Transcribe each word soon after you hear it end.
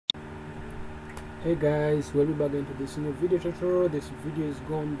Hey guys, welcome back into this new video tutorial. This video is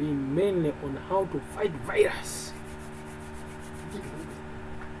going to be mainly on how to fight virus.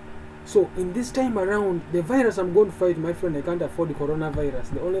 So in this time around, the virus I'm going to fight, my friend, I can't afford the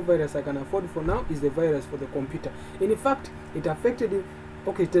coronavirus. The only virus I can afford for now is the virus for the computer. In fact, it affected,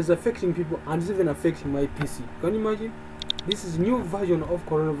 okay, it is affecting people and it's even affecting my PC. Can you imagine? This is new version of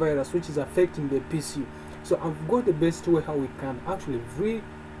coronavirus which is affecting the PC. So I've got the best way how we can actually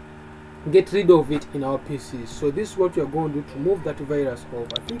get rid of it in our PCs. So this is what we are going to do to move that virus off.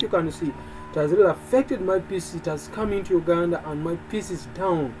 I think you can see it has really affected my PC. It has come into Uganda and my PC is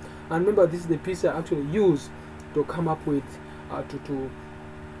down. And remember, this is the PC I actually use to come up with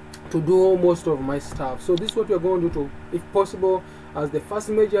to do most of my stuff. So this is what we are going to do to, if possible, as the first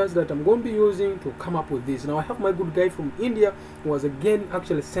measures that I'm going to be using to come up with this. Now I have my good guy from India who was again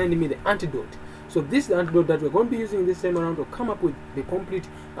actually sending me the antidote. So this is the antidote that we're going to be using this time around to come up with the complete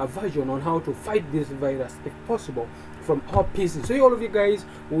version on how to fight this virus, if possible, from our PC. So all of you guys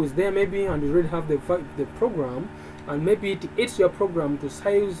who is there maybe and you already have the program, and maybe it eats your program to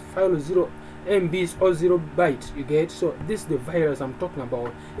size file 0 MBs or 0 bytes, you get. So this is the virus I'm talking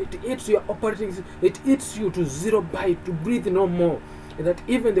about. It eats your operating system, it eats you to 0 byte, to breathe no more, that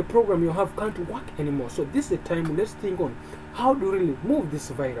even the program you have can't work anymore. So this is the time, let's think on how to really remove this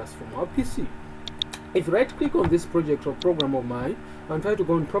virus from our PC. If you right click on this project or program of mine and try to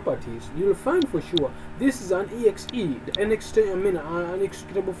go on properties, you will find for sure this is an exe, an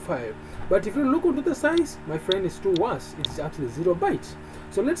executable file. But if you look into the size, my friend, is too worse. It's actually 0 bytes.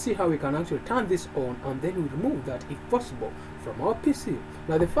 So let's see how we can actually turn this on, and then we remove that if possible from our PC.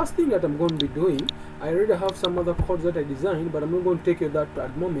 Now the first thing that I'm going to be doing, I already have some other codes that I designed, but I'm not going to take you that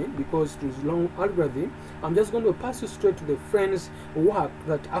at the moment because it is long algorithm. I'm just going to pass you straight to the friends work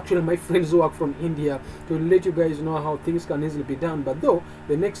that actually my friends work from India, to let you guys know how things can easily be done. But though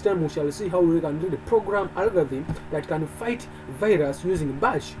the next time we shall see how we can do the program algorithm that can fight virus using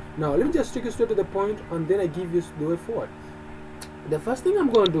bash. Now let me just take you straight to the point, and then I give you the way forward. The first thing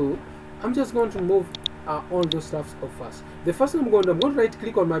I'm going to do, I'm just going to move all those stuffs off first. The first thing I'm going to right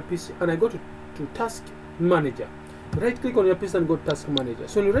click on my PC and I go to task manager. Right click on your PC and go to task manager.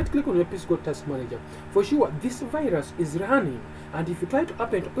 So when you right click on your PC, go to task manager. For sure this virus is running, and if you try to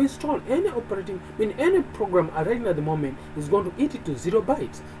happen to install any any program running at the moment, is going to eat it to 0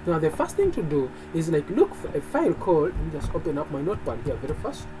 bytes. Now the first thing to do is like look for a file called, let me just open up my notepad here very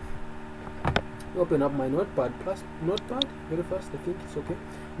fast. Open up my notepad plus notepad very fast. I think it's okay.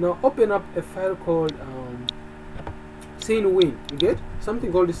 Now open up a file called syswin. You get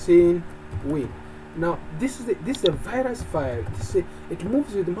something called syswin. Now this is a virus file. It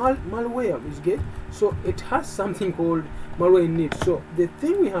moves with malware. You get, so it has something called malware in it. So the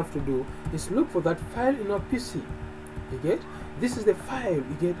thing we have to do is look for that file in our PC. You get, this is the file.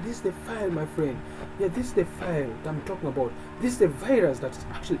 You get, this is the file, my friend. Yeah, this is the file that I'm talking about. This is the virus that's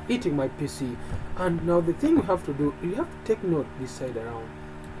actually eating my PC. And now the thing we have to do, you have to take note this side around.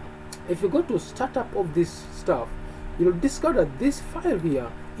 If you go to startup of this stuff, you'll discover that this file here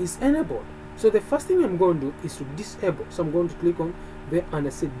is enabled. So the first thing I'm going to do is to disable. So I'm going to click on there and I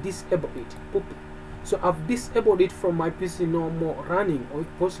say disable it. Boop. So I've disabled it from my PC, no more running, or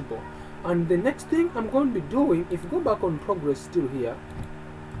if possible. And the next thing I'm going to be doing, if you go back on progress still here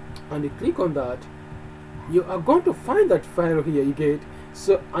and you click on that, you are going to find that file here, you get.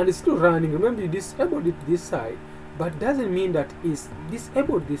 So, and it's still running. Remember, you disabled it this side, but doesn't mean that it's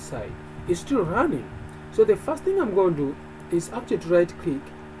disabled this side. It's still running. So the first thing I'm going to do is actually to right click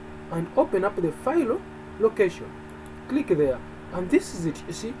and open up the file location. Click there, and this is it.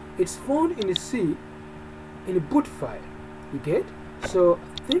 You see, it's found in the C, in the boot file. You get. So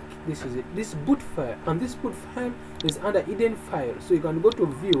I think this is it. This boot file, and this boot file is under hidden file. So you can go to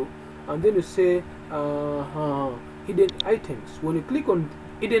view, and then you say hidden items. When you click on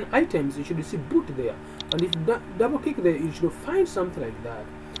hidden items, you should see boot there, and if you double click there, you should find something like that.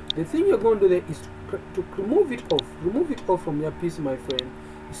 The thing you're going to do there is to remove it off. Remove it off from your PC, my friend.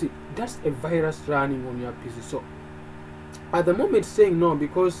 You see, that's a virus running on your PC. So at the moment, it's saying no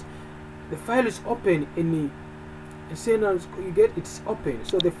because the file is open in the saying you get, it's open.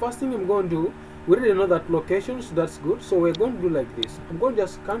 So the first thing I'm going to do, we already know that location, so that's good. So we're going to do like this. I'm going to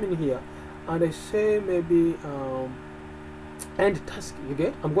just come in here and I say maybe end task. You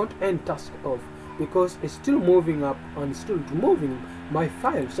get, I'm going to end task off because it's still moving up and still moving my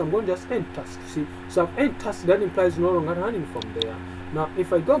file. So I'm going to just end task. See, so I've end task. That implies no longer running from there. Now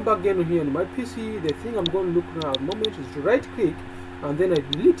if I go back again here on my PC, the thing I'm going to look now at the moment is to right click and then I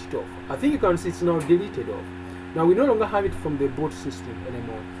delete it off. I think you can see it's now deleted off. Now we no longer have it from the boot system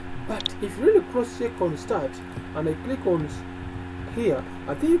anymore. But if you really cross check on start and I click on here,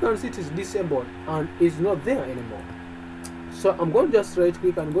 I think you can see it is disabled and is not there anymore. So I'm going to just right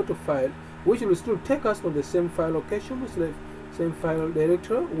click and go to file, which will still take us to the same file location, which is same file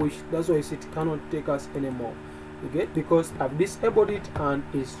directory, which that's why it cannot take us anymore. You get, because I've disabled it and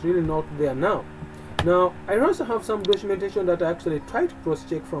it's really not there now. Now I also have some documentation that I actually tried to cross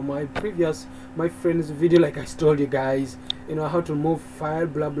check from my friend's video, like I told you guys, you know, how to move file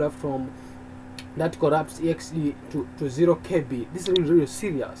blah blah from that corrupts exe to 0 KB. This is really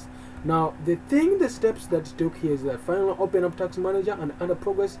serious. Now the steps that it took here is that finally open up task manager and under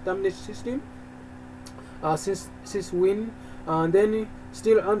progress terminate system, syswin, and then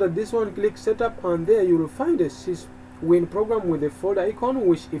still under this one click setup, and there you will find a syswin program with a folder icon,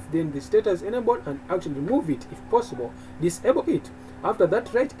 which if then the status enabled, and actually remove it if possible, disable it. After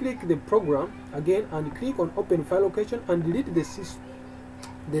that, right click the program again and click on open file location and delete the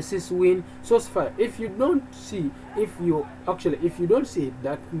syswin source file. If you don't see it,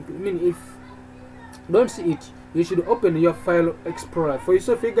 that mean if you don't see it, you should open your file explorer. For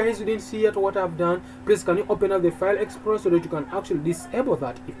yourself, you guys who didn't see yet what I've done, please can you open up the file explorer so that you can actually disable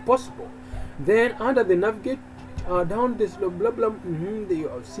that if possible. Then under the navigate down this blah blah blah, you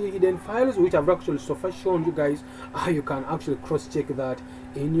see hidden files, which I've actually so far shown you guys how you can actually cross check that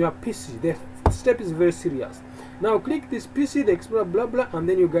in your PC. The step is very serious. Now click this PC, the explorer blah blah, and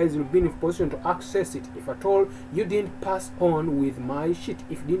then you guys will be in a position to access it. If at all you didn't pass on with my sheet,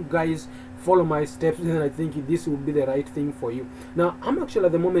 if you didn't guys follow my steps, then I think this will be the right thing for you. Now I'm actually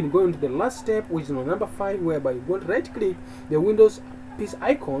at the moment going to the last step, which is number 5, whereby you want to right click the Windows PC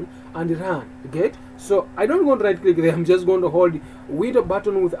icon and run. You get, so I don't want to right click there, I'm just going to hold the window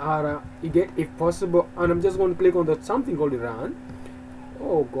button with R, you get, if possible, and I'm just going to click on that something called run.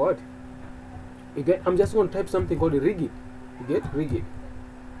 Oh god, you get, I'm just going to type something called rigid. You get, rigid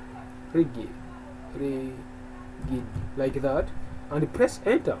like that, and press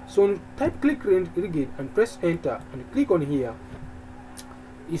enter. So when you type click rigid and press enter and click on here,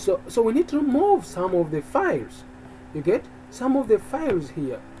 so we need to remove some of the files. You get, some of the files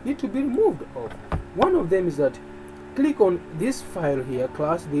here need to be removed off. One of them is that click on this file here,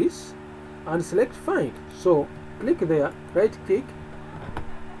 class this, and select find. So click there, right click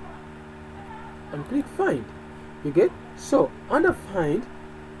and click find. You get, so under find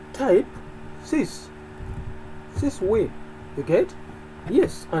type syswin. You get,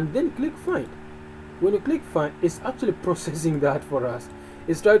 yes, and then click find. When you click find, it's actually processing that for us.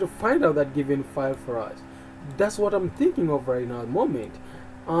 It's trying to find out that given file for us. That's what I'm thinking of right now at the moment.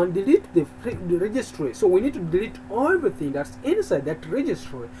 And delete the registry. So we need to delete everything that's inside that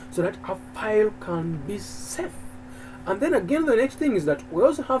registry so that our file can be safe. And then again, the next thing is that we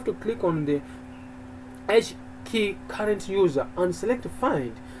also have to click on the H key current user and select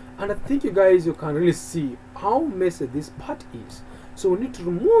find. And I think you guys, you can really see how messy this part is. So we need to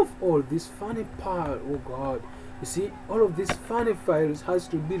remove all this funny part. Oh god, you see, all of these funny files has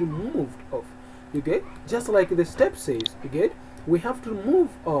to be removed off. You get, just like the step says, you get, we have to remove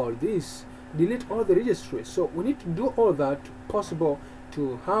all this, delete all the registries. So we need to do all that possible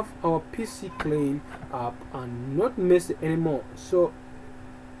to have our PC clean up and not messy anymore. So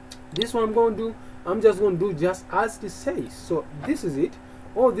this one I'm going to do, I'm just going to do just as it says. So this is it,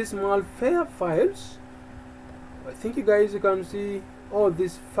 all these malware files. I think you guys, you can see all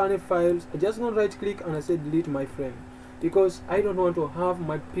these funny files. I just going to right click and I say delete my friend, because I don't want to have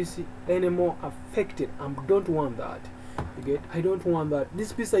my PC anymore affected. I don't want that. You get, I don't want that.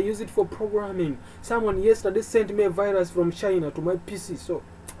 This PC I use it for programming. Someone yesterday sent me a virus from China to my PC, so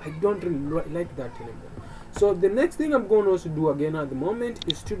I don't really like that anymore. So the next thing I'm going to also do again at the moment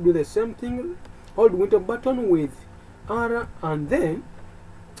is to do the same thing. Hold window button with R, and then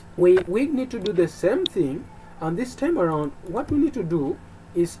we need to do the same thing. And this time around, what we need to do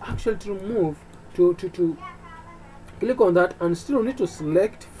is actually to remove to click on that, and still need to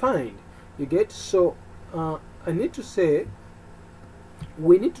select find. You get, so I need to say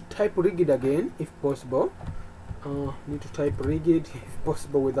we need to type rigid again if possible. Need to type rigid if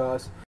possible with us.